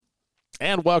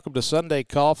And welcome to Sunday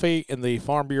Coffee in the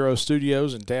Farm Bureau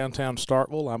studios in downtown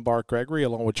Starkville. I'm Bart Gregory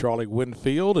along with Charlie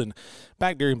Winfield. And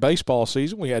back during baseball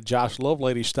season, we had Josh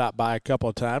Lovelady stop by a couple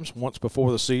of times, once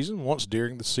before the season, once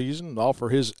during the season, and offer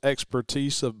his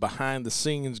expertise of behind the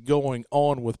scenes going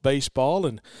on with baseball.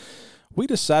 And we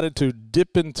decided to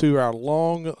dip into our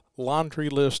long laundry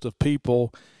list of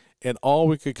people, and all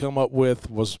we could come up with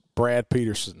was Brad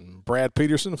Peterson. Brad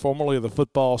Peterson, formerly of the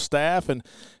football staff. And,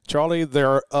 Charlie, there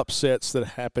are upsets that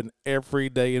happen every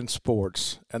day in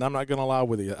sports. And I'm not going to lie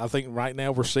with you. I think right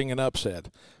now we're seeing an upset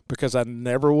because I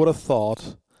never would have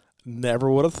thought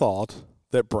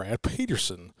that Brad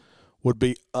Peterson would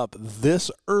be up this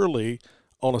early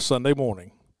on a Sunday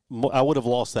morning. I would have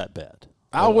lost that bet.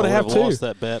 I would have too. Lost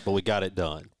that bet, but we got it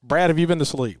done. Brad, have you been to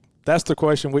sleep? That's the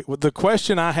question. The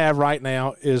question I have right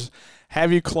now is,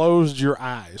 have you closed your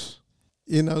eyes?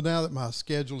 You know, now that my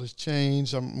schedule has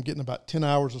changed, I'm getting about 10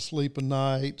 hours of sleep a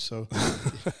night. So,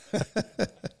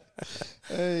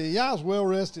 yeah, I was well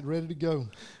rested, ready to go.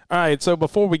 All right, so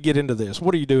before we get into this,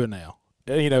 what are you doing now?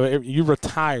 You know, you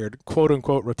retired,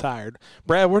 quote-unquote retired.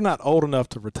 Brad, we're not old enough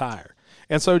to retire.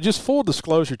 And so just full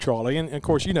disclosure, Charlie, and of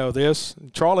course you know this,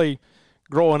 Charlie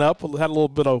growing up had a little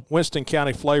bit of Winston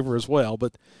County flavor as well,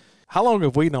 but how long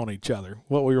have we known each other?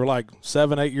 What, we were like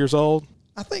 7, 8 years old?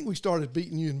 I think we started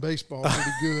beating you in baseball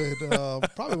pretty good.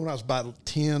 Probably when I was about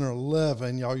 10 or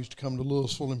 11, y'all used to come to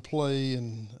Louisville and play,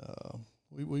 and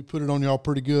we put it on y'all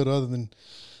pretty good other than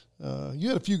you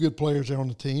had a few good players there on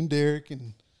the team, Derek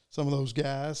and some of those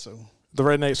guys. So the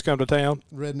Rednecks come to town?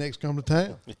 Rednecks come to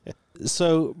town.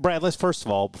 So, Brad, let's first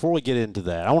of all, before we get into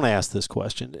that, I want to ask this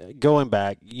question. Going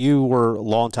back, you were a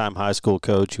longtime high school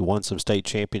coach. You won some state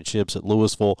championships at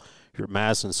Louisville. You're at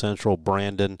Madison Central,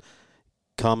 Brandon.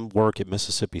 Come work at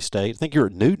Mississippi State. I think you're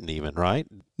at Newton even, right?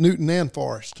 Newton and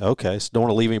Forest. Okay, so don't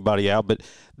want to leave anybody out. But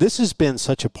this has been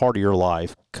such a part of your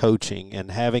life, coaching, and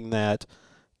having that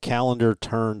calendar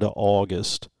turn to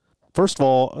August. First of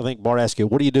all, I think Bart asked you,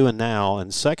 what are you doing now?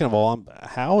 And second of all,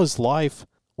 how is life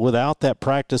without that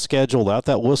practice schedule, without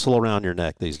that whistle around your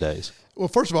neck these days? Well,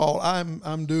 first of all,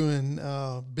 I'm doing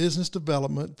business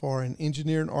development for an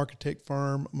engineer and architect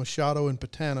firm, Machado and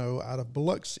Patano, out of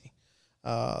Biloxi.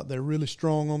 They're really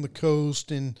strong on the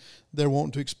coast, and they're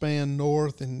wanting to expand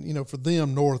north. And you know, for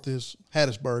them, north is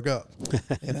Hattiesburg up.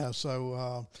 You know,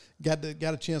 so got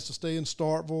a chance to stay in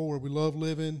Starkville, where we love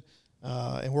living,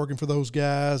 and working for those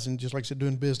guys. And just like I said,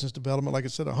 doing business development. Like I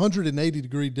said,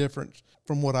 180-degree difference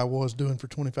from what I was doing for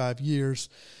 25 years.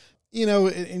 You know,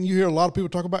 and you hear a lot of people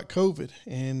talk about COVID,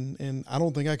 and I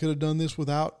don't think I could have done this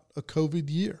without a COVID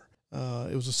year.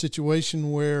 It was a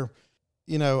situation where,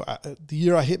 you know, the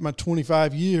year I hit my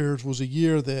 25 years was a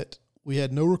year that we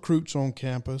had no recruits on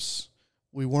campus.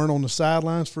 We weren't on the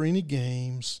sidelines for any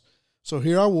games. So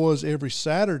here I was every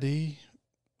Saturday.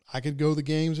 I could go to the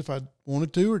games if I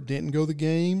wanted to or didn't go to the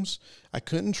games. I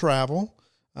couldn't travel.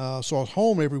 So I was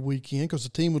home every weekend because the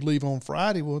team would leave on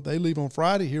Friday. Well, they leave on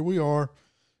Friday. Here we are,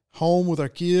 home with our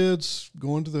kids,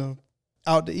 going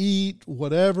out to eat,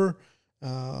 whatever.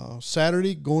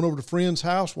 Saturday, going over to a friend's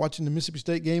house, watching the Mississippi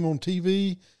State game on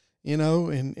TV, you know,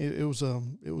 and it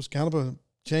was kind of a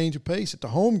change of pace. At the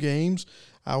home games,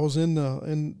 I was in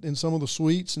some of the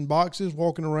suites and boxes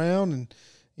walking around, and,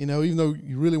 you know, even though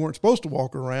you really weren't supposed to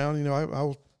walk around, you know,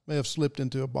 I may have slipped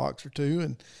into a box or two,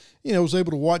 and, you know, was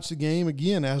able to watch the game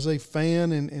again as a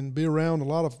fan and be around a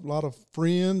lot of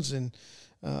friends. And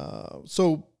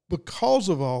so because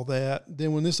of all that,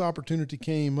 then when this opportunity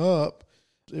came up,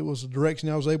 it was the direction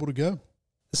I was able to go.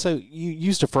 So you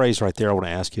used a phrase right there I want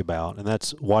to ask you about, and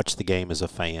that's watch the game as a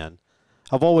fan.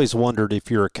 I've always wondered if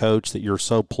you're a coach that you're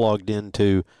so plugged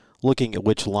into looking at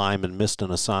which lineman missed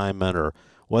an assignment or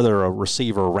whether a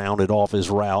receiver rounded off his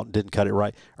route and didn't cut it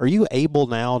right. Are you able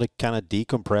now to kind of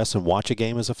decompress and watch a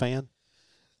game as a fan?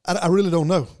 I really don't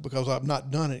know because I've not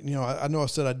done it. You know, I know I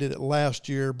said I did it last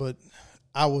year, but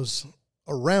I was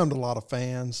around a lot of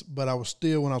fans, but I was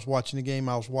still, when I was watching the game,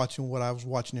 I was watching what I was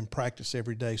watching in practice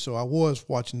every day. So I was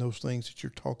watching those things that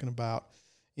you're talking about.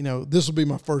 You know, this will be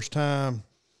my first time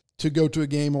to go to a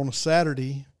game on a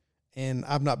Saturday, and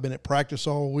I've not been at practice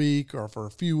all week or for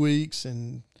a few weeks.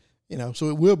 And, you know, so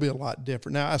it will be a lot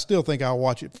different. Now, I still think I'll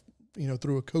watch it, you know,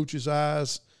 through a coach's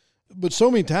eyes. But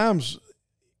so many times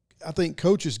I think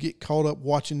coaches get caught up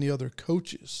watching the other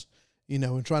coaches, you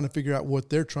know, and trying to figure out what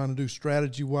they're trying to do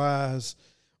strategy-wise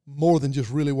more than just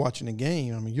really watching a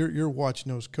game. I mean, you're watching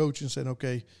those coaches and saying,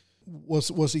 okay,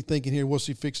 what's he thinking here? What's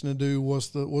he fixing to do? What's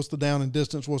the down and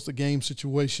distance? What's the game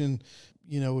situation?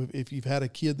 You know, if you've had a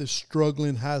kid that's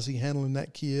struggling, how's he handling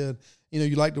that kid? You know,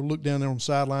 you like to look down there on the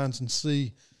sidelines and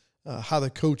see how the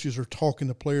coaches are talking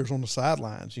to players on the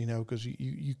sidelines, because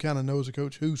you kind of know as a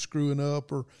coach who's screwing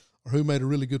up or who made a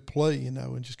really good play,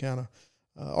 and just kind of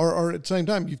or at the same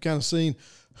time, you've kind of seen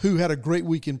who had a great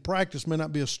week in practice, may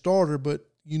not be a starter, but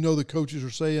the coaches are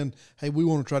saying, hey, we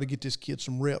want to try to get this kid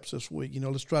some reps this week.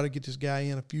 Let's try to get this guy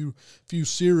in a few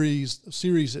series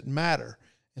that matter.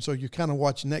 And so you're kind of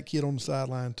watching that kid on the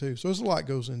sideline too. So there's a lot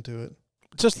goes into it.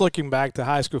 Just looking back to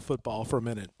high school football for a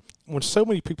minute, when so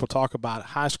many people talk about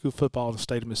high school football in the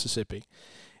state of Mississippi,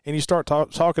 and you start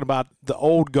talking about the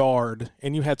old guard,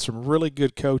 and you had some really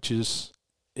good coaches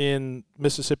in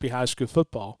Mississippi high school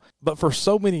football. But for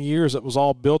so many years, it was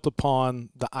all built upon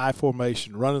the I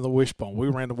formation, running the wishbone. We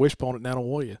ran the wishbone at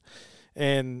Nanawoya.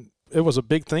 And it was a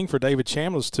big thing for David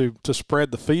Chambliss to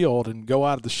spread the field and go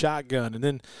out of the shotgun. And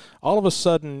then all of a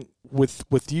sudden,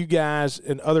 with you guys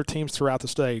and other teams throughout the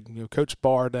state, Coach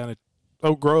Barr down at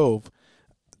Oak Grove,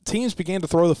 teams began to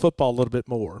throw the football a little bit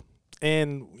more.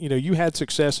 And, you had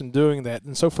success in doing that.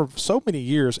 And so for so many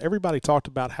years, everybody talked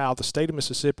about how the state of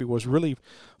Mississippi was really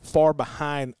far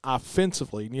behind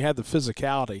offensively, and you had the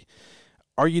physicality.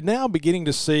 Are you now beginning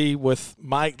to see with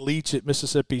Mike Leach at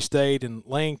Mississippi State and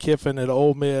Lane Kiffin at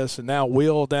Ole Miss and now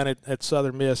Will down at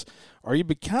Southern Miss, are you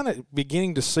kind of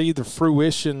beginning to see the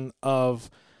fruition of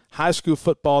high school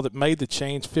football that made the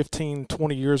change 15,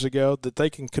 20 years ago, that they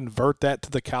can convert that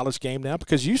to the college game now?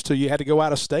 Because used to you had to go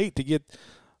out of state to get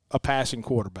a passing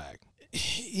quarterback.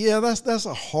 Yeah, that's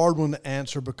a hard one to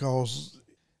answer, because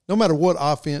no matter what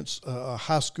offense a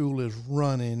high school is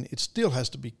running, it still has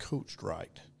to be coached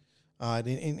right.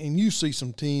 And you see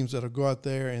some teams that'll go out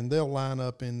there and they'll line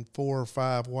up in 4 or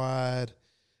 5 wide,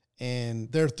 and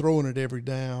they're throwing it every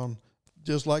down,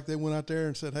 just like they went out there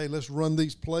and said, hey, let's run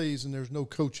these plays, and there's no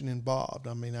coaching involved.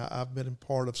 I mean, I've been a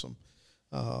part of some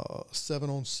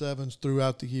 7-on-7s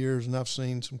throughout the years, and I've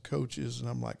seen some coaches, and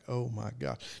I'm like, oh my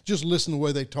God. Just listen to the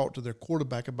way they talk to their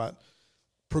quarterback about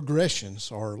progressions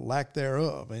or lack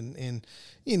thereof. And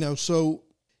so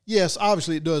yes,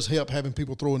 obviously it does help having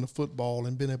people throwing the football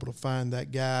and being able to find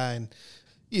that guy. And,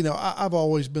 I've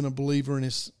always been a believer, and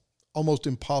it's almost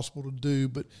impossible to do,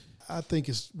 but I think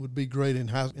it would be great in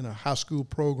a high school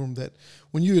program that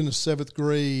when you're in the 7th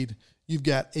grade, you've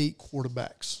got 8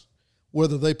 quarterbacks,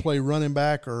 whether they play running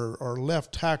back or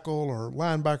left tackle or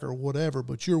linebacker or whatever,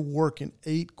 but you're working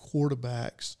 8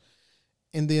 quarterbacks.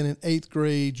 And then in 8th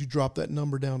grade, you drop that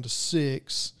number down to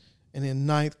 6. And in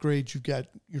 9th grade, you've got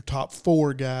your top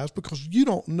 4 guys, because you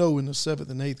don't know in the 7th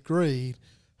and 8th grade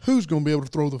who's going to be able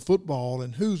to throw the football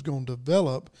and who's going to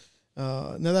develop.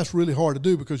 Now, that's really hard to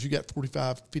do because you got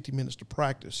 45, 50 minutes to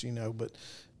practice, but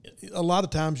a lot of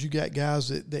times you got guys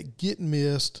that get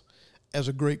missed as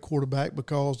a great quarterback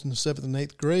because in the 7th and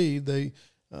 8th grade, they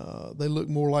look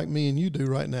more like me and you do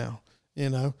right now.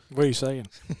 What are you saying?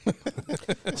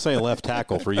 Say a left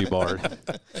tackle for you, Bart.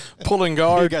 Pulling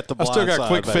guard. You got the I still got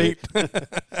quick baby.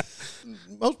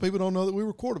 feet. Most people don't know that we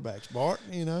were quarterbacks, Bart.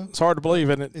 It's hard to believe,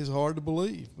 isn't it? It's hard to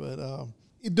believe, but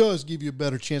it does give you a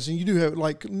better chance. And you do have,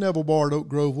 like Neville Barr at Oak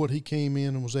Grove, what he came in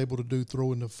and was able to do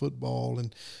throwing the football.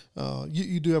 And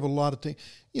you do have a lot of teams.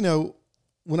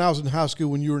 When I was in high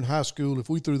school, when you were in high school, if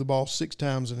we threw the ball 6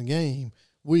 times in a game,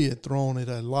 we had thrown it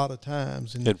a lot of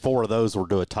times. And 4 of those were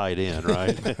to a tight end,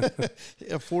 right?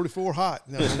 Yeah, 44 hot.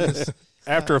 No,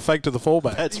 After effect to the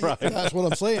fullback. That's right. That's what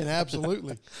I'm saying,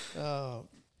 absolutely.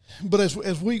 But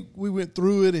as we went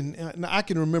through it, and I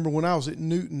can remember when I was at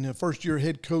Newton, the first year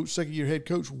head coach, second year head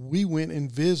coach, we went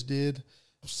and visited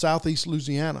Southeast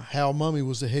Louisiana. Hal Mummy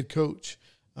was the head coach.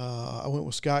 I went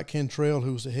with Scott Cantrell,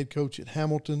 who was the head coach at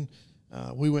Hamilton.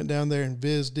 We went down there and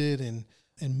visited,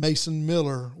 and Mason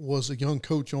Miller was a young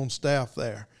coach on staff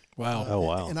there. Wow. Oh,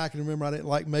 wow. And I can remember I didn't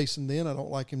like Mason then. I don't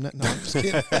like him now. No, I'm just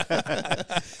kidding.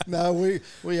 No,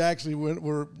 we actually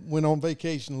went on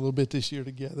vacation a little bit this year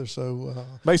together. So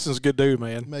Mason's a good dude,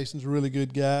 man. Mason's a really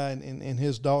good guy, and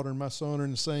his daughter and my son are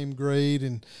in the same grade,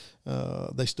 and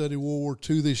they studied World War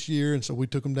II this year, and so we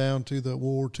took them down to the World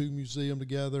War II Museum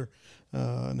together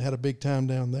and had a big time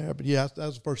down there. But, yeah, that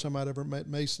was the first time I'd ever met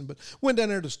Mason. But went down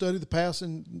there to study the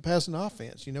passing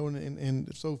offense, and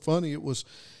it's so funny. It was,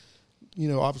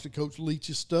 obviously Coach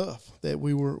Leach's stuff that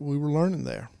we were learning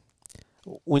there.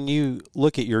 When you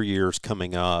look at your years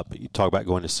coming up, you talk about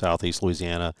going to Southeast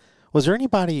Louisiana. Was there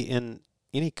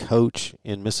any coach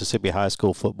in Mississippi high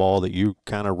school football that you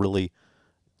kind of really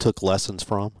took lessons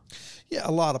from? Yeah,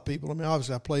 a lot of people. I mean,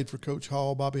 obviously I played for Coach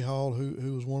Hall, Bobby Hall,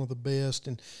 who was one of the best.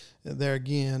 And there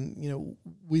again,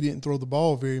 we didn't throw the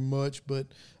ball very much, but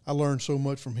I learned so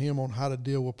much from him on how to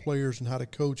deal with players and how to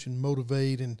coach and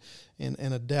motivate and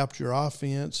adapt your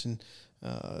offense. And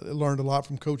Learned a lot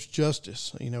from Coach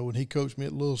Justice, when he coached me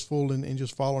at Louisville and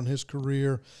just following his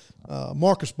career.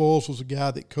 Marcus Boyles was a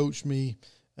guy that coached me.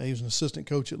 He was an assistant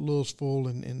coach at Louisville,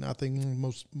 and I think one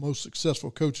of the most successful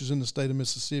coaches in the state of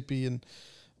Mississippi. And,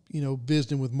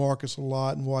 visiting with Marcus a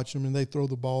lot and watching him, and they throw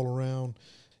the ball around.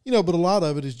 But a lot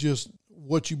of it is just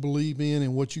what you believe in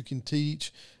and what you can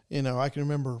teach. I can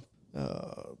remember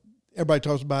everybody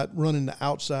talks about running the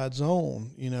outside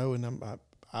zone, and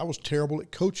I was terrible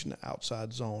at coaching the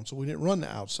outside zone, so we didn't run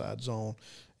the outside zone,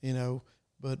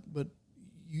 but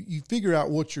you figure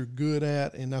out what you're good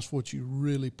at, and that's what you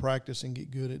really practice and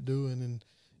get good at doing.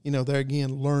 And, there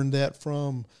again, learned that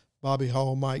from Bobby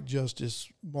Hall, Mike Justice,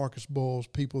 Marcus Boyles,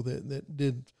 people that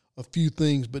did a few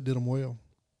things but did them well.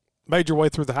 Made your way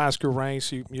through the high school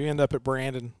ranks. You end up at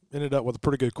Brandon, ended up with a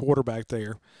pretty good quarterback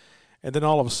there. And then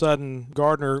all of a sudden,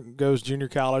 Gardner goes junior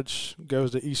college,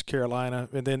 goes to East Carolina,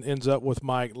 and then ends up with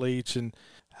Mike Leach. And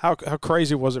how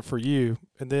crazy was it for you?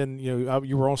 And then,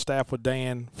 you were on staff with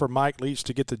Dan for Mike Leach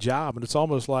to get the job. And it's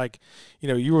almost like,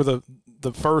 you were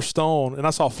the first on. And I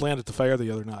saw Flynn at the fair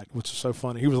the other night, which is so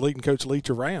funny. He was leading Coach Leach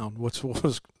around, which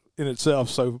was in itself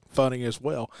so funny as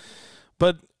well.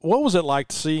 But what was it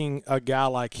like seeing a guy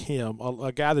like him,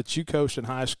 a guy that you coached in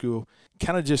high school,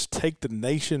 kind of just take the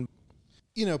nation?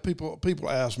 People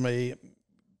ask me, a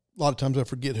lot of times I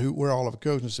forget where all of a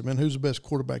coach, and I said, man, who's the best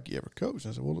quarterback you ever coached?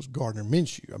 And I said, well, it's Gardner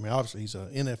Minshew. I mean, obviously he's an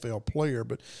NFL player,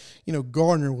 but,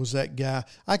 Gardner was that guy.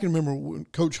 I can remember when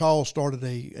Coach Hall started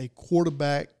a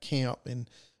quarterback camp, and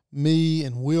me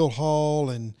and Will Hall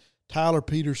and Tyler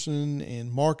Peterson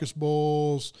and Marcus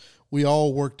Boyles, we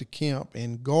all worked the camp,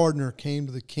 and Gardner came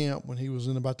to the camp when he was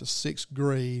in about the 6th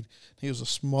grade. He was the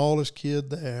smallest kid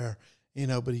there,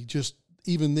 but he just,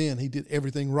 even then, he did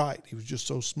everything right. He was just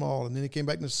so small. And then he came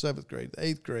back in the 7th grade, the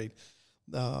 8th grade.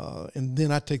 And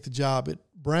then I take the job at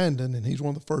Brandon, and he's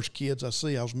one of the first kids I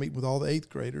see. I was meeting with all the 8th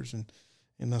graders,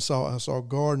 and I saw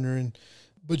Gardner.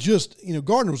 But just,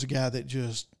 Gardner was a guy that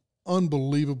just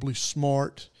unbelievably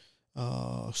smart,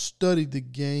 studied the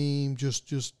game,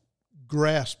 just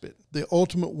grasped it. The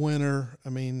ultimate winner, I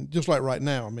mean, just like right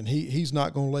now, I mean, he's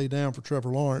not going to lay down for Trevor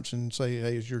Lawrence and say,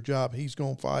 hey, it's your job. He's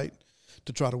going to fight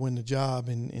to try to win the job,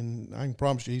 and I can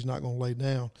promise you he's not going to lay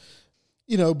down.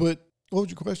 But what was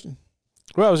your question?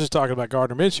 Well, I was just talking about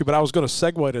Gardner Minshew, but I was going to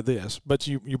segue to this. But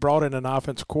you brought in an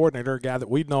offensive coordinator, a guy that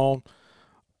we'd known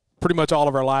pretty much all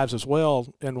of our lives as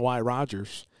well, in Wyatt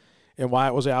Rogers. And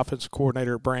Wyatt was the offensive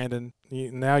coordinator at Brandon.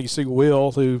 Now you see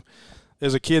Will, who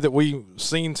is a kid that we've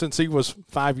seen since he was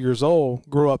 5 years old,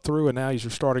 grew up through, and now he's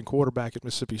your starting quarterback at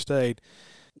Mississippi State.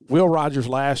 Will Rogers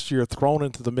last year thrown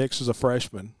into the mix as a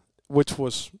freshman, which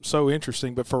was so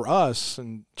interesting. But for us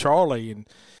and Charlie, and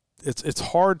it's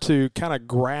hard to kind of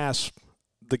grasp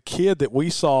the kid that we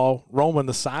saw roaming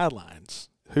the sidelines,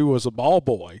 who was a ball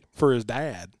boy for his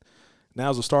dad, now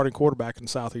is a starting quarterback in the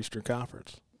Southeastern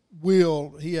Conference.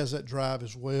 Will, he has that drive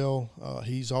as well.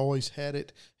 He's always had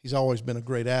it. He's always been a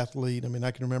great athlete. I mean,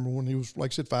 I can remember when he was,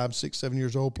 like I said, 5, 6, 7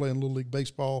 years old, playing Little League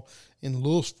Baseball in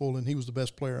Louisville, and he was the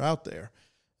best player out there.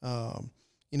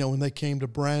 When they came to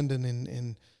Brandon,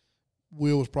 and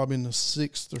Will was probably in the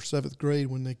 6th or 7th grade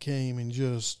when they came, and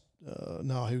just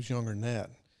no, he was younger than that.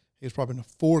 He was probably in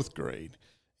the 4th grade,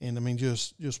 and I mean,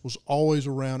 just was always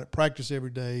around at practice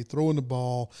every day, throwing the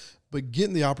ball. But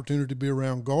getting the opportunity to be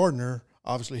around Gardner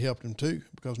obviously helped him too,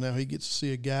 because now he gets to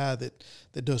see a guy that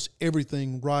does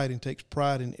everything right and takes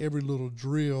pride in every little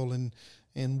drill.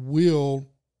 And Will,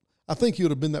 I think he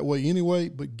would have been that way anyway,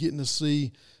 but getting to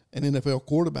see an NFL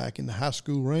quarterback in the high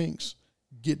school ranks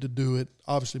get to do it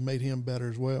obviously made him better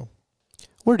as well.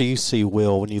 Where do you see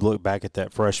Will when you look back at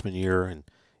that freshman year? And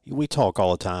we talk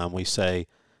all the time. We say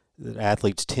that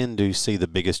athletes tend to see the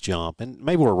biggest jump, and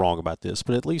maybe we're wrong about this,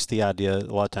 but at least the idea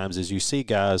a lot of times is you see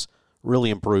guys really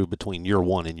improve between year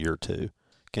 1 and year 2,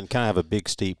 can kind of have a big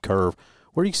steep curve.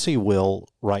 Where do you see Will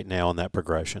right now in that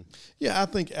progression? Yeah, I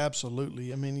think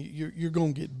absolutely. I mean, you're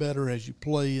going to get better as you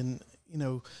play, and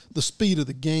the speed of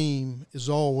the game is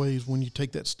always when you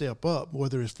take that step up,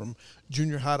 whether it's from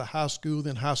junior high to high school,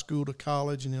 then high school to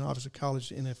college, and then obviously college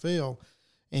to NFL.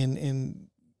 And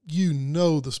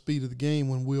the speed of the game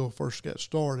when Will first got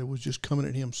started was just coming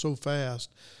at him so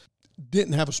fast.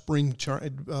 Didn't have a spring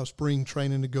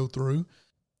training to go through.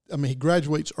 I mean, he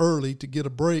graduates early to get a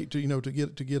break, to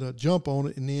get a jump on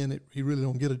it, and then he really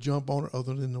don't get a jump on it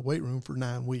other than the weight room for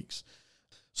 9 weeks.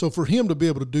 So for him to be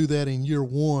able to do that in year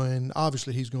 1,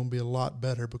 obviously he's going to be a lot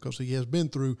better, because he has been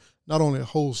through not only a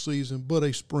whole season but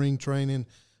a spring training,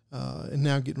 and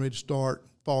now getting ready to start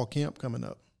fall camp coming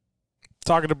up.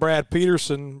 Talking to Brad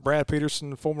Peterson,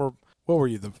 the former what were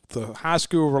you, the high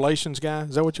school relations guy?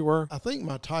 Is that what you were? I think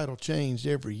my title changed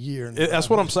every year. That's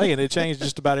what I'm saying. It changed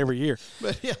just about every year.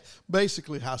 But yeah,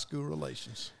 basically high school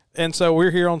relations. And so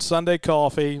we're here on Sunday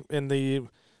Coffee in the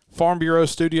Farm Bureau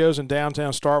Studios in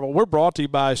downtown Starkville. We're brought to you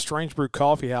by Strange Brew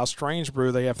Coffee House. Strange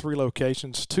Brew, they have 3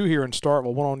 locations, 2 here in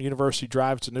Starkville, 1 on University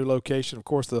Drive. It's a new location. Of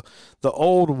course, the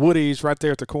old Woody's right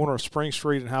there at the corner of Spring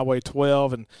Street and Highway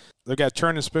 12, and they've got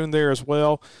Churn and Spoon there as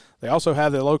well. They also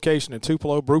have their location in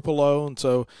Tupelo, Brupelo, and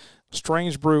so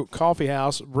Strange Brew Coffee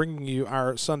House bringing you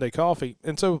our Sunday coffee.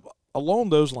 And so along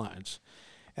those lines,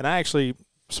 and I actually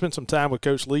spent some time with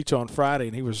Coach Leach on Friday,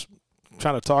 and he was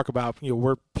trying to talk about,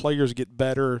 where players get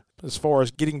better as far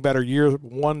as getting better year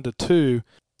 1 to 2.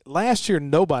 Last year,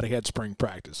 nobody had spring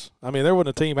practice. I mean, there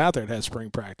wasn't a team out there that had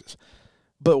spring practice.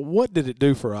 But what did it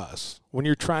do for us when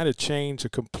you're trying to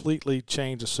completely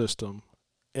change a system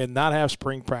and not have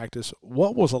spring practice?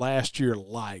 What was last year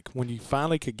like when you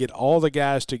finally could get all the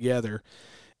guys together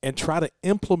and try to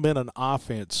implement an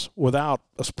offense without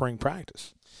a spring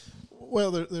practice?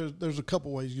 Well, there's a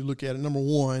couple ways you look at it. Number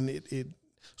one,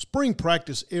 spring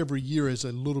practice every year is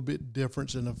a little bit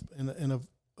different and of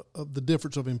the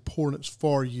difference of importance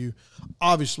for you.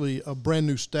 Obviously, a brand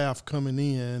new staff coming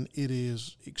in, it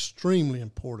is extremely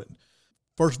important.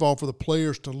 First of all, for the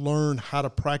players to learn how to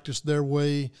practice their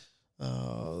way,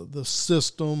 the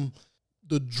system,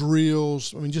 the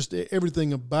drills. I mean, just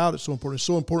everything about it's so important. It's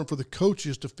so important for the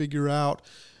coaches to figure out.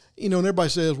 And everybody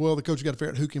says, well, the coach got to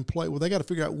figure out who can play. Well, they got to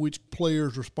figure out which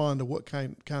players respond to what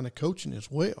kind of coaching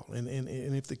as well. And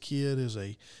if the kid is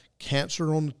a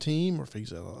cancer on the team, or if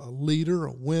he's a leader,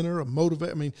 a winner, a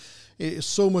motivator. I mean, it's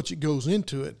so much that goes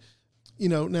into it.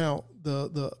 Now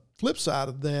the flip side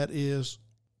of that is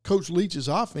Coach Leach's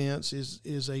offense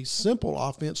is a simple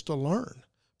offense to learn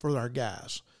for our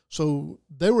guys. So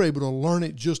they were able to learn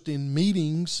it just in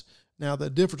meetings. Now,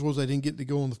 the difference was they didn't get to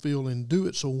go on the field and do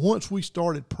it. So once we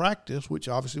started practice, which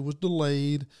obviously was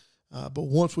delayed, but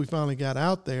once we finally got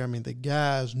out there, I mean, the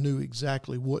guys knew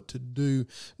exactly what to do.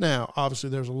 Now, obviously,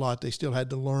 there's a lot they still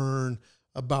had to learn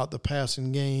about the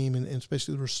passing game and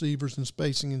especially the receivers and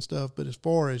spacing and stuff. But as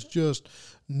far as just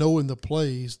knowing the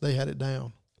plays, they had it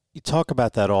down. You talk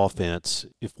about that offense.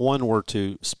 If one were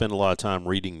to spend a lot of time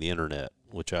reading the internet,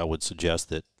 which I would suggest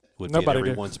that would be in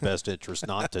everyone's best interest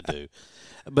not to do.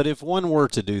 But if one were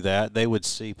to do that, they would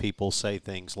see people say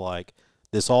things like,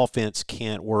 this offense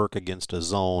can't work against a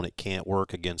zone, it can't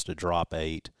work against a drop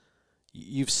 8.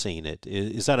 You've seen it.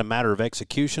 Is that a matter of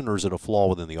execution, or is it a flaw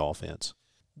within the offense?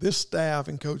 This staff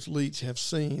and Coach Leach have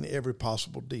seen every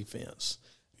possible defense.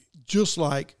 Just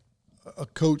like a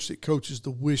coach that coaches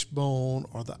the wishbone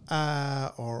or the eye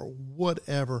or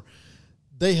whatever,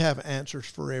 they have answers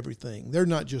for everything. They're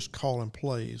not just calling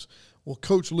plays. Well,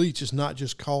 Coach Leach is not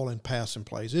just calling passing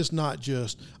plays. It's not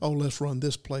just, let's run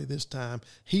this play this time.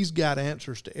 He's got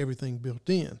answers to everything built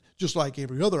in, just like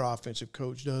every other offensive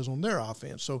coach does on their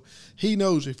offense. So he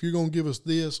knows if you're going to give us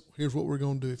this, here's what we're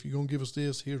going to do. If you're going to give us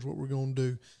this, here's what we're going to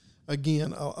do.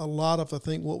 Again, a lot of, I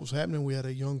think, what was happening, we had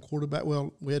a young quarterback.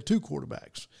 Well, we had 2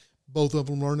 quarterbacks, both of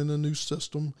them learning a new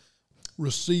system.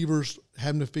 Receivers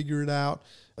having to figure it out.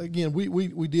 Again,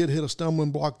 we did hit a stumbling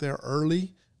block there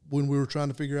early when we were trying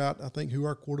to figure out, I think, who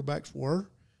our quarterbacks were.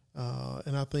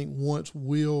 And I think once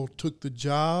Will took the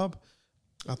job,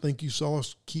 I think you saw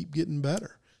us keep getting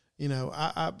better.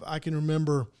 I can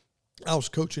remember I was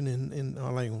coaching in I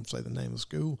ain't going to say the name of the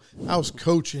school. I was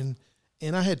coaching,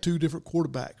 and I had 2 different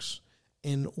quarterbacks.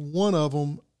 And one of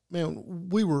them, man,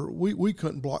 we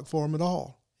couldn't block for him at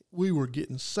all. We were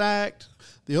getting sacked.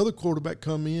 The other quarterback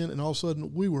come in, and all of a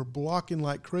sudden we were blocking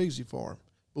like crazy for him.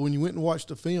 But when you went and watched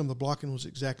the film, the blocking was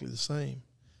exactly the same.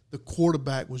 The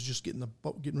quarterback was just getting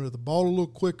rid of the ball a little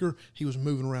quicker. He was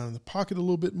moving around in the pocket a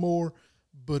little bit more,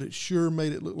 but it sure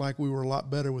made it look like we were a lot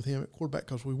better with him at quarterback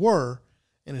because we were,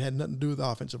 and it had nothing to do with the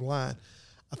offensive line.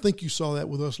 I think you saw that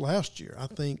with us last year. I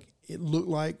think it looked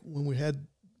like when we had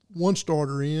one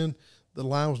starter in, the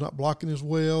line was not blocking as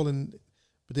well,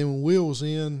 but then when Will was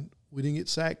in, we didn't get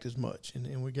sacked as much,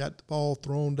 and we got the ball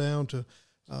thrown down to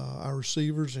our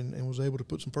receivers and was able to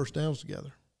put some first downs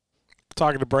together.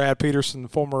 Talking to Brad Peterson,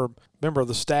 former member of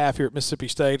the staff here at Mississippi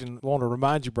State, and want to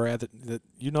remind you, Brad, that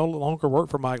you no longer work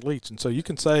for Mike Leach, and so you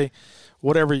can say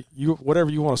whatever you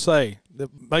want to say.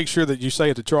 Make sure that you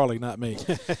say it to Charlie, not me.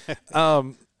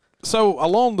 So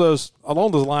along those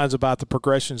lines about the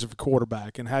progressions of a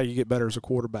quarterback and how you get better as a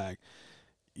quarterback,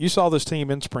 you saw this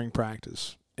team in spring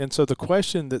practice. And so the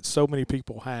question that so many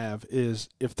people have is,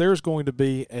 if there's going to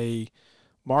be a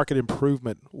market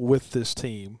improvement with this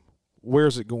team,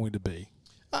 where's it going to be?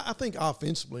 I think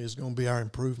offensively is going to be our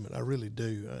improvement. I really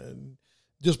do.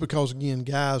 just because, again,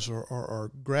 guys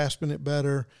are grasping it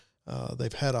better.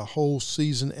 They've had a whole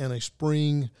season and a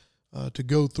spring to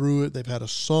go through it. They've had a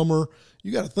summer.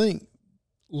 You got to think,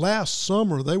 last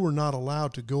summer they were not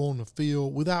allowed to go on the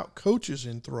field without coaches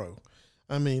in throw.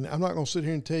 I mean, I'm not going to sit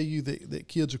here and tell you that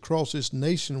kids across this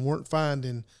nation weren't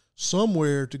finding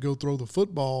somewhere to go throw the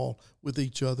football with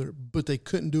each other, but they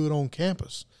couldn't do it on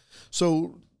campus.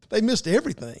 So they missed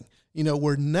everything,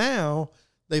 where now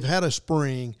they've had a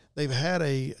spring, they've had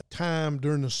a time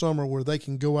during the summer where they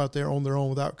can go out there on their own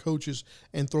without coaches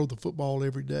and throw the football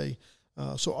every day.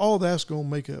 So all that's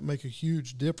going to make a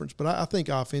huge difference. But I think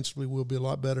offensively we'll be a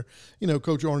lot better.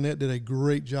 Coach Arnett did a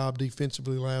great job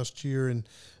defensively last year and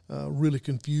really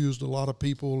confused a lot of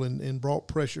people and brought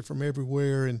pressure from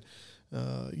everywhere. And,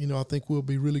 I think we'll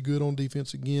be really good on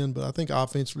defense again. But I think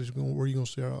offensively is where you're going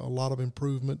to see a lot of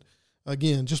improvement.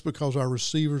 Again, just because our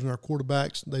receivers and our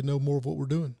quarterbacks, they know more of what we're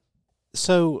doing.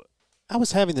 So I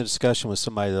was having the discussion with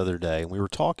somebody the other day, and we were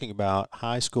talking about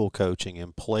high school coaching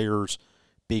and players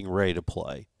being ready to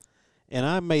play. And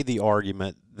I made the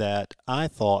argument that I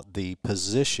thought the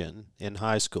position in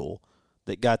high school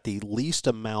that got the least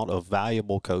amount of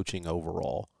valuable coaching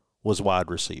overall was wide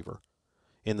receiver,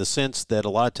 in the sense that a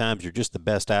lot of times you're just the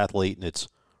best athlete and it's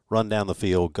run down the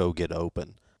field, go get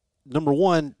open. Number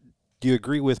one, do you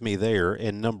agree with me there?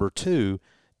 And number two,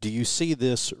 do you see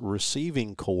this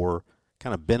receiving core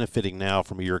kind of benefiting now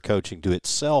from your coaching to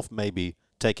itself maybe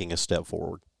taking a step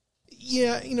forward?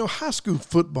 Yeah, high school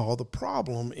football, the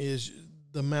problem is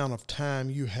the amount of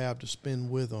time you have to spend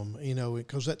with them,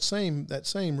 because that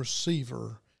same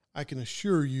receiver, I can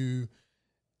assure you,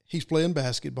 he's playing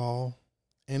basketball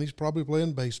and he's probably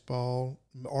playing baseball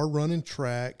or running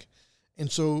track.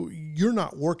 And so you're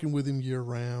not working with him year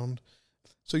round.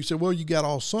 So you say, well, you got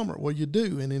all summer. Well, you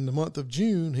do. And in the month of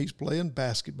June, he's playing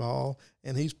basketball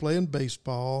and he's playing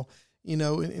baseball,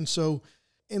 and so –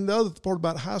 and the other part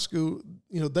about high school,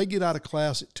 they get out of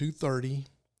class at 2:30,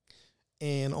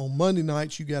 and on Monday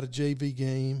nights you got a JV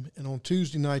game, and on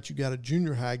Tuesday nights you got a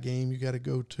junior high game you got to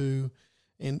go to,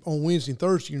 and on Wednesday and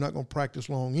Thursday you're not going to practice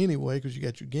long anyway because you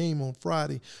got your game on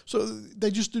Friday. So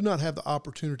they just do not have the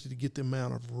opportunity to get the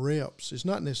amount of reps. It's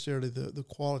not necessarily the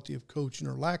quality of coaching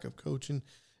or lack of coaching.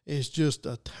 It's just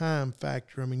a time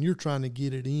factor. I mean, you're trying to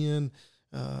get it in.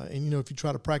 And, if you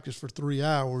try to practice for 3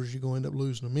 hours, you're going to end up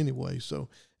losing them anyway. So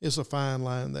it's a fine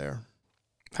line there.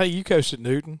 Hey, you coached at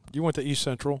Newton. You went to East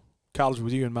Central College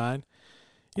with you in mind.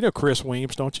 You know Chris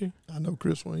Weems, don't you? I know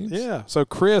Chris Weems. Yeah. So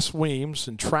Chris Weems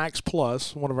and Trax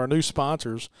Plus, one of our new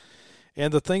sponsors.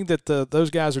 And the thing that those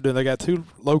guys are doing, they got 2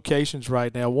 locations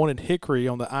right now, one in Hickory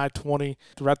on the I-20,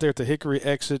 right there at the Hickory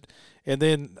exit, and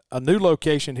then a new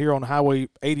location here on Highway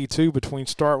 82 between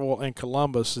Starkville and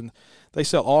Columbus. And they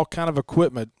sell all kind of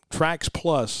equipment, Trax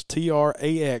Plus,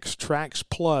 T-R-A-X, Trax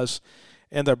Plus,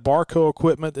 and their Barco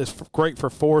equipment is great for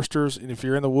foresters. And if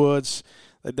you're in the woods,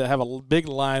 they have a big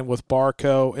line with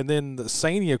Barco. And then the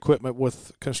Saney equipment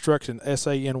with construction,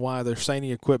 S-A-N-Y, their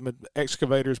Saney equipment,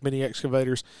 excavators, mini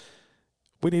excavators.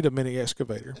 We need a mini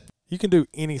excavator. You can do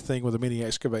anything with a mini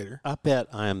excavator. I bet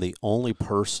I am the only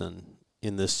person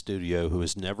in this studio who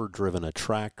has never driven a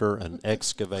tractor, an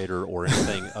excavator, or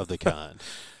anything of the kind.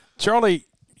 Charlie,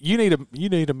 you need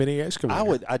a mini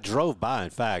excavator. I drove by. In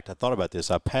fact, I thought about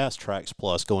this. I passed Trax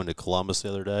Plus going to Columbus the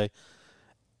other day,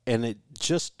 and it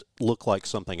just looked like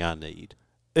something I need.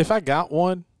 If I got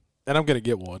one, and I'm going to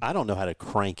get one. I don't know how to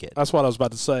crank it. That's what I was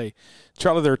about to say.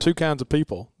 Charlie, there are 2 kinds of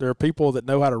people. There are people that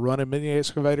know how to run a mini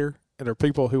excavator, and there are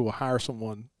people who will hire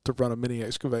someone to run a mini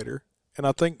excavator. And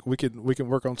I think we can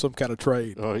work on some kind of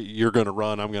trade. You're going to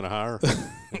run, I'm going to hire.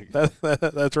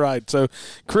 That's right. So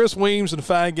Chris Weems and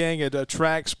Fine Gang at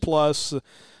Trax Plus,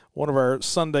 one of our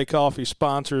Sunday Coffee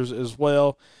sponsors as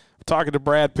well. Talking to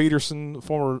Brad Peterson,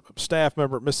 former staff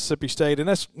member at Mississippi State, and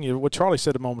that's what Charlie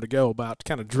said a moment ago about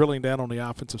kind of drilling down on the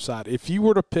offensive side. If you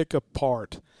were to pick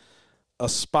apart a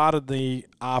spot in the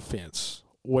offense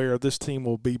where this team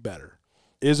will be better,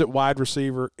 is it wide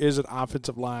receiver? Is it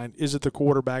offensive line? Is it the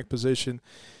quarterback position?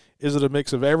 Is it a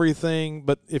mix of everything?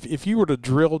 But if you were to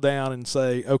drill down and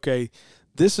say, okay,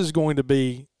 this is going to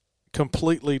be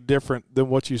completely different than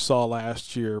what you saw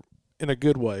last year in a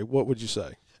good way, what would you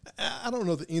say? I don't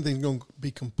know that anything's going to be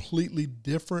completely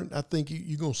different. I think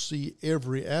you're going to see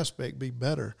every aspect be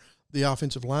better. The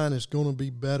offensive line is going to be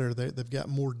better. They've got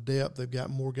more depth. They've got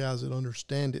more guys that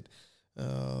understand it.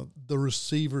 The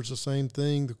receivers, the same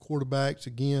thing. The quarterbacks,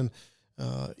 again,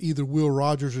 either Will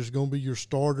Rogers is going to be your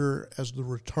starter as the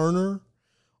returner,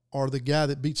 or the guy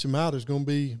that beats him out is going to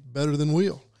be better than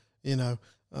Will.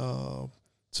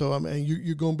 So, I mean,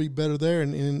 you're going to be better there,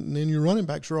 and then your running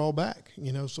backs are all back,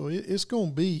 so it's going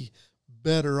to be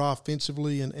better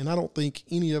offensively, and I don't think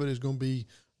any of it is going to be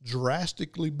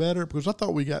drastically better because I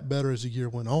thought we got better as the year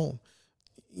went on.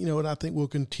 And I think we'll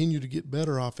continue to get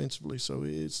better offensively. So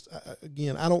it's,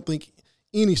 again, I don't think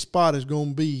any spot is going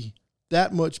to be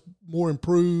that much more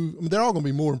improved. I mean, they're all going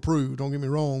to be more improved, don't get me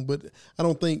wrong, but I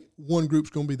don't think one group's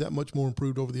going to be that much more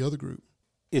improved over the other group.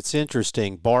 It's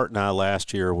interesting. Bart and I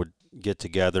last year would get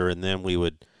together, and then we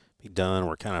would be done.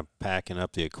 We're kind of packing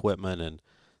up the equipment and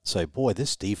say, boy,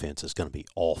 this defense is going to be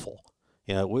awful.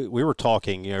 We were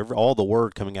talking, all the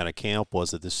word coming out of camp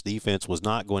was that this defense was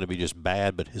not going to be just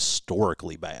bad, but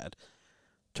historically bad.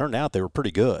 Turned out they were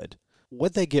pretty good.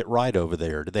 What'd they get right over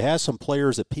there? Did they have some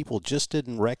players that people just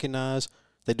didn't recognize?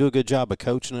 They do a good job of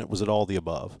coaching it? Was it all the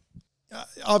above?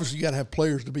 Obviously, you got to have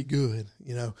players to be good,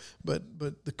 but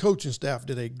the coaching staff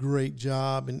did a great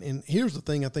job. And here's the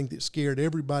thing I think that scared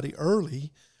everybody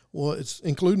early. Well, it's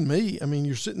including me. I mean,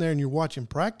 you're sitting there and you're watching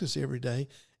practice every day,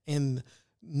 and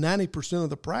 90% of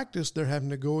the practice they're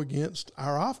having to go against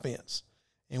our offense.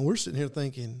 And we're sitting here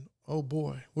thinking, oh,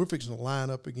 boy, we're fixing to line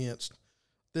up against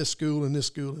this school and this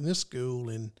school and this school,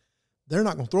 and they're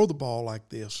not going to throw the ball like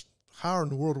this. How in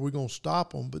the world are we going to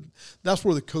stop them? But that's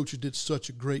where the coaches did such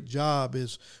a great job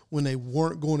is when they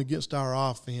weren't going against our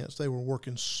offense, they were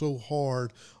working so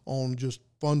hard on just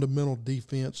fundamental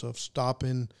defense of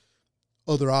stopping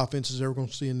other offenses they were going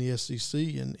to see in the SEC.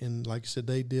 And like I said,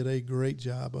 they did a great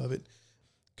job of it.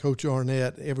 Coach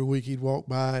Arnett, every week he'd walk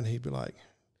by and he'd be like,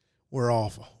 we're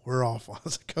awful. I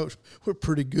said, Coach, we're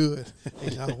pretty good.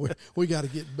 We got to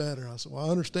get better. I said, well,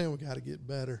 I understand we got to get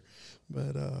better.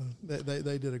 But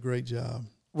they did a great job.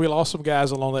 We lost some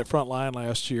guys along that front line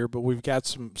last year, but we've got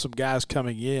some guys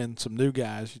coming in, some new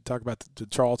guys. You talk about the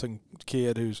Charlton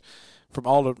kid who's, from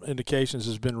all the indications,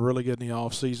 has been really good in the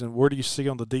offseason. Where do you see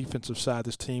on the defensive side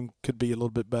this team could be a little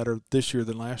bit better this year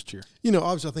than last year?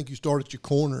 Obviously I think you start at your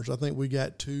corners. I think we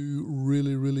got two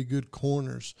really, really good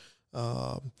corners.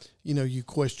 You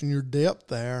question your depth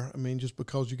there. I mean, just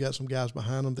because you got some guys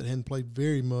behind them that hadn't played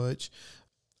very much.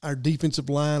 Our defensive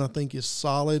line, I think, is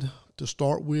solid to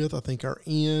start with. I think our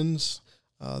ends,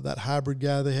 that hybrid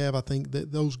guy they have, I think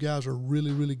that those guys are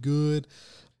really, really good.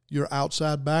 Your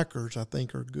outside backers, I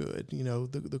think, are good.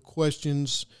 The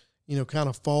questions, kind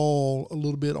of fall a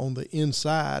little bit on the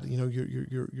inside.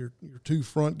 Your two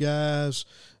front guys,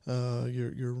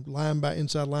 your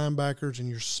inside linebackers, and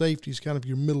your safeties, kind of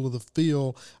your middle of the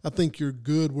field. I think you're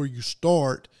good where you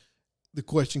start. The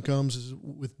question comes is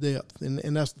with depth,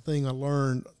 and that's the thing I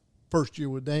learned first year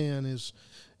with Dan is,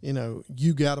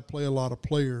 you got to play a lot of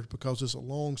players because it's a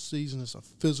long season, it's a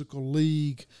physical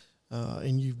league,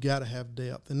 and you've got to have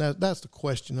depth, and that's the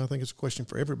question. I think it's a question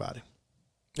for everybody.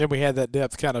 And we had that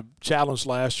depth kind of challenged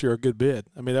last year a good bit.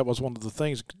 I mean, that was one of the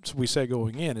things we said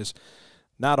going in is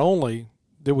not only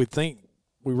did we think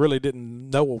we really didn't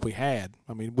know what we had.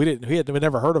 I mean, we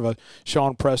never heard of a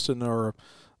Sean Preston or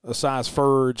a Size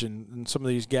Furge and some of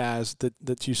these guys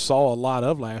that you saw a lot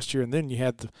of last year. And then you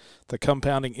had the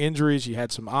compounding injuries. You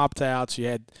had some opt-outs. You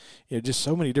had just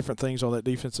so many different things on that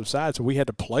defensive side. So we had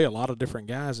to play a lot of different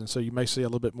guys, and so you may see a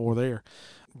little bit more there.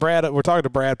 Brad, we're talking to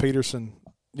Brad Peterson.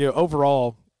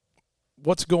 Overall,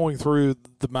 what's going through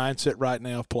the mindset right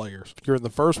now of players? You're in the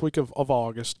first week of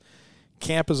August.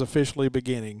 Camp is officially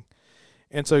beginning.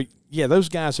 And so, those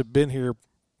guys have been here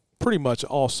pretty much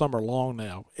all summer long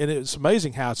now. And it's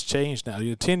amazing how it's changed now.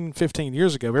 10, 15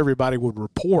 years ago, everybody would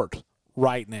report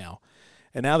right now.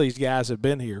 And now these guys have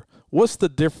been here. What's the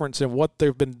difference in what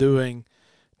they've been doing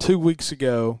 2 weeks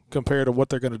ago compared to what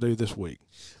they're going to do this week?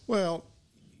 Well,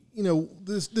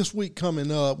 this week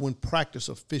coming up, when practice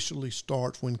officially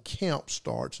starts, when camp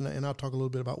starts, and I'll talk a little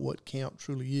bit about what camp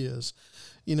truly is.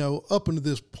 Up until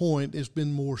this point, it's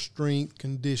been more strength,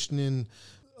 conditioning,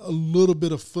 a little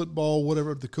bit of football,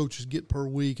 whatever the coaches get per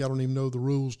week. I don't even know. The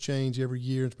rules change every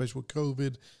year, especially with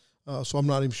COVID. So I'm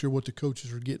not even sure what the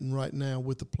coaches are getting right now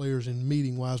with the players in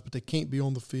meeting-wise, but they can't be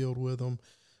on the field with them.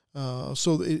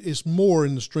 So it's more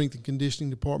in the strength and conditioning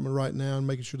department right now and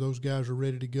making sure those guys are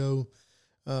ready to go.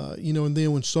 And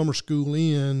then when summer school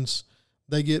ends,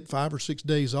 they get 5 or 6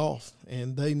 days off,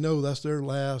 and they know that's their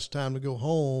last time to go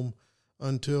home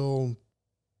until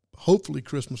hopefully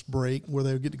Christmas break, where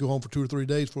they get to go home for 2 or 3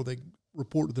 days before they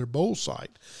report to their bowl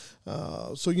site.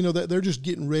 So they're just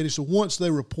getting ready. So once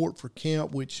they report for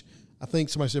camp, which I think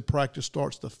somebody said practice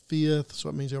starts the 5th, so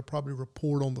it means they'll probably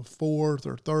report on the 4th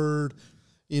or 3rd,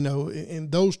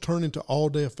 and those turn into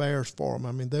all-day affairs for them.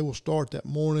 I mean, they will start that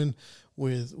morning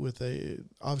with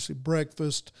obviously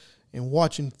breakfast and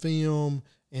watching film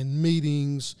and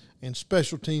meetings and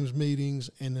special teams meetings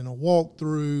and then a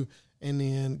walkthrough and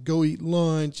then go eat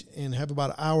lunch and have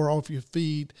about an hour off your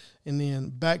feet, and then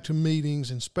back to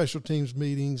meetings and special teams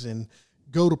meetings, and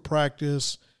go to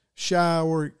practice,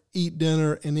 shower, eat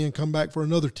dinner, and then come back for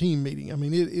another team meeting. I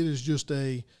mean, it is just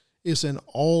it's an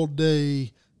all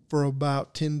day for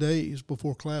about 10 days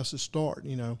before classes start,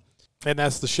 you know. And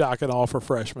that's the shock and awe for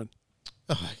freshmen.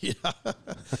 Yeah,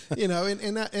 you know,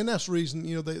 and that's the reason,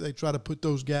 you know, they try to put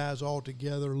those guys all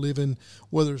together, living,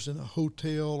 whether it's in a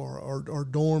hotel or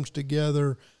dorms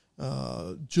together,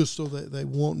 just so that they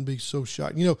won't be so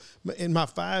shocked. You know, in my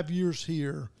 5 years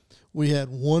here, we had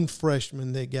one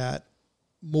freshman that got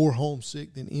more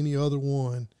homesick than any other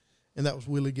one, and that was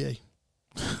Willie Gay.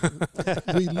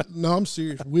 No, I'm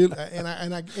serious. And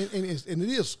it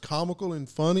is comical and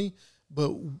funny,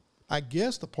 but I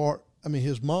guess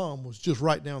his mom was just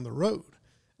right down the road,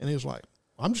 and he was like,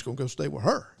 I'm just going to go stay with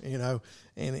her, you know,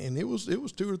 and it was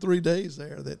 2 or 3 days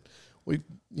there that we,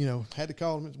 you know, had to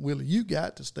call him and say, Willie, you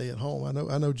got to stay at home.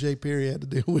 I know Jay Perry had to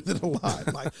deal with it a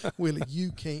lot. Like, Willie,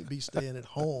 you can't be staying at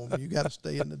home. You got to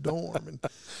stay in the dorm. And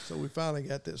so we finally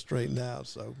got that straightened out.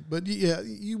 So, but yeah,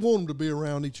 you want them to be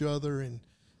around each other, and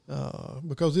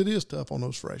because it is tough on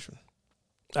those freshmen.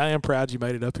 I am proud you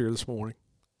made it up here this morning.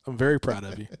 I'm very proud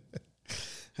of you.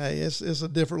 Hey, it's a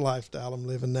different lifestyle I'm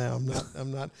living now.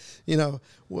 I'm not, you know.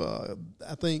 Well,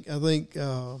 I think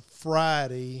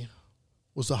Friday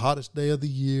was the hottest day of the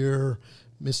year.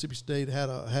 Mississippi State had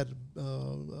a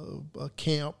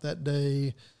camp that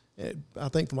day. I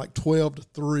think from like 12 to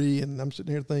 3, and I'm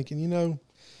sitting here thinking, you know,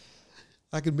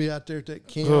 I could be out there at that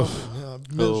camp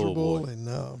and, miserable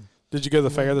and. Did you go to the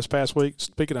fair this past week?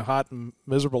 Speaking of hot and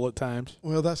miserable at times.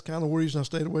 Well, that's kind of the reason I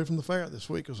stayed away from the fair this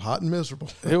week. It was hot and miserable.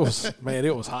 It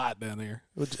was hot down there.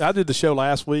 I did the show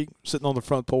last week sitting on the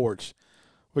front porch.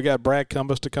 We got Brad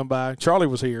Cumbus to come by. Charlie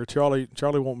was here. Charlie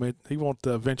won't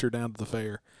venture down to the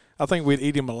fair. I think we'd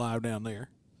eat him alive down there.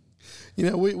 You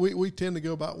know, we tend to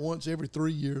go about once every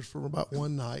 3 years for about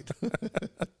one night.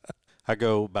 I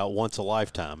go about once a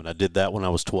lifetime, and I did that when I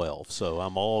was 12, so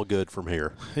I'm all good from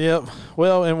here. Yep.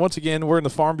 Well, and once again, we're in the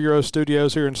Farm Bureau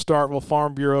studios here in Starkville.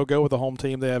 Farm Bureau, go with the home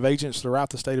team. They have agents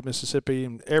throughout the state of Mississippi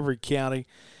in every county,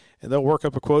 and they'll work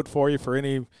up a quote for you for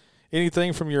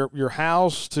anything from your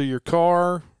house to your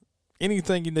car,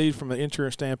 anything you need from an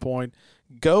insurance standpoint.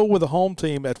 Go with the home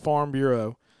team at Farm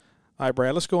Bureau. All right,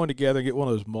 Brad, let's go in together and get one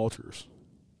of those mulchers.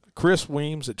 Chris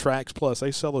Weems at Trax Plus,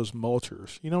 they sell those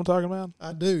mulchers. You know what I'm talking about?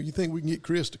 I do. You think we can get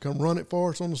Chris to come run it for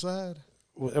us on the side?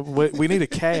 We need a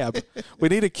cab. We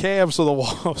need a cab so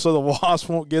the wasp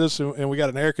won't get us, and we got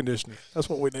an air conditioner. That's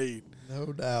what we need.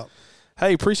 No doubt.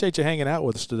 Hey, appreciate you hanging out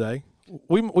with us today.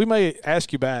 We may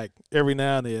ask you back every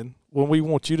now and then when we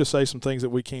want you to say some things that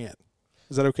we can't.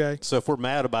 Is that okay? So if we're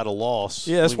mad about a loss,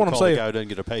 yeah, that's what I'm saying. The guy who doesn't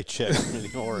get a paycheck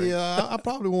anymore. Yeah, I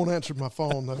probably won't answer my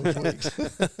phone those weeks.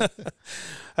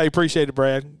 Hey, appreciate it,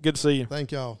 Brad. Good to see you.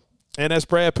 Thank y'all. And that's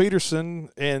Brad Peterson,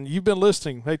 and you've been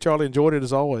listening. Hey, Charlie, enjoyed it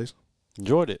as always.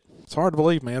 Enjoyed it. It's hard to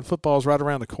believe, man. Football's right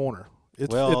around the corner.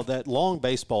 That long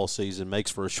baseball season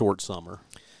makes for a short summer.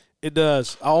 It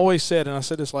does. I always said, and I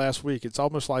said this last week, it's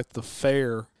almost like the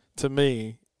fair, to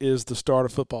me, is the start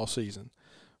of football season.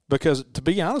 Because, to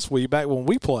be honest with you, back when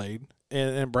we played,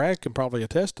 and Brad can probably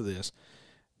attest to this,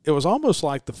 it was almost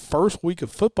like the first week of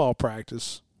football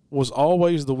practice was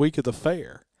always the week of the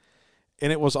fair.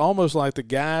 And it was almost like the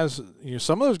guys,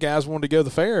 some of those guys wanted to go to the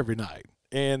fair every night.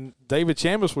 And David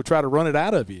Chambers would try to run it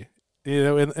out of you,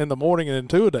 in the morning and in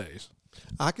 2 days.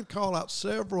 I could call out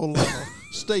several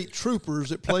state troopers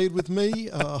that played with me.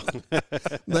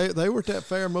 They were at that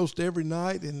fair most every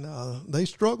night, and they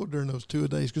struggled during those 2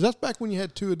 days because that's back when you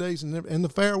had 2 days and the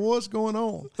fair was going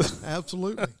on.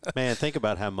 Absolutely. Man, think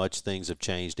about how much things have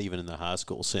changed even in the high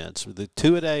school sense. The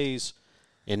 2 days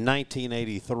in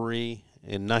 1983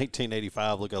 and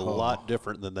 1985 look a lot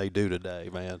different than they do today,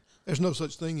 man. There's no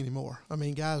such thing anymore. I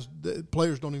mean,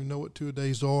 players don't even know what 2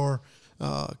 days are.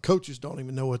 Coaches don't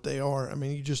even know what they are. I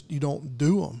mean, you don't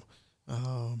do them.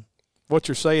 What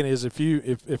you're saying is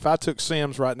if I took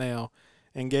Sims right now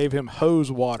and gave him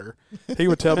hose water, he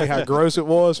would tell me how gross it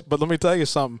was. But let me tell you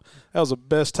something. That was the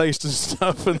best tasting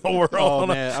stuff in the world. Oh,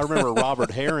 man. I remember Robert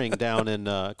Herring down in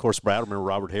of course, Brad, I remember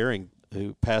Robert Herring,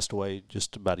 who passed away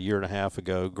just about a year and a half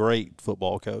ago. Great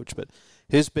football coach. But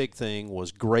his big thing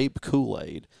was grape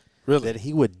Kool-Aid. Really? That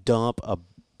he would dump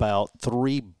about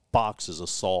 3 boxes of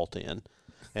salt in.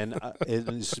 And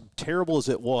as terrible as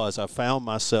it was, I found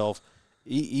myself,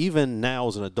 even now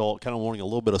as an adult, kind of wanting a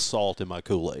little bit of salt in my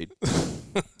Kool-Aid.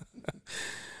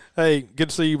 Hey, good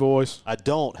to see you, boys. I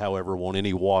don't, however, want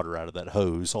any water out of that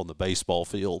hose on the baseball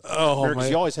field. Oh, because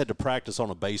you always had to practice on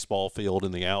a baseball field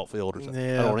in the outfield or something.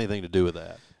 Yeah. I don't want anything to do with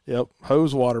that. Yep,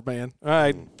 hose water, man. All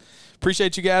right.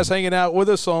 Appreciate you guys hanging out with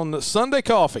us on Sunday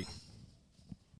Coffee.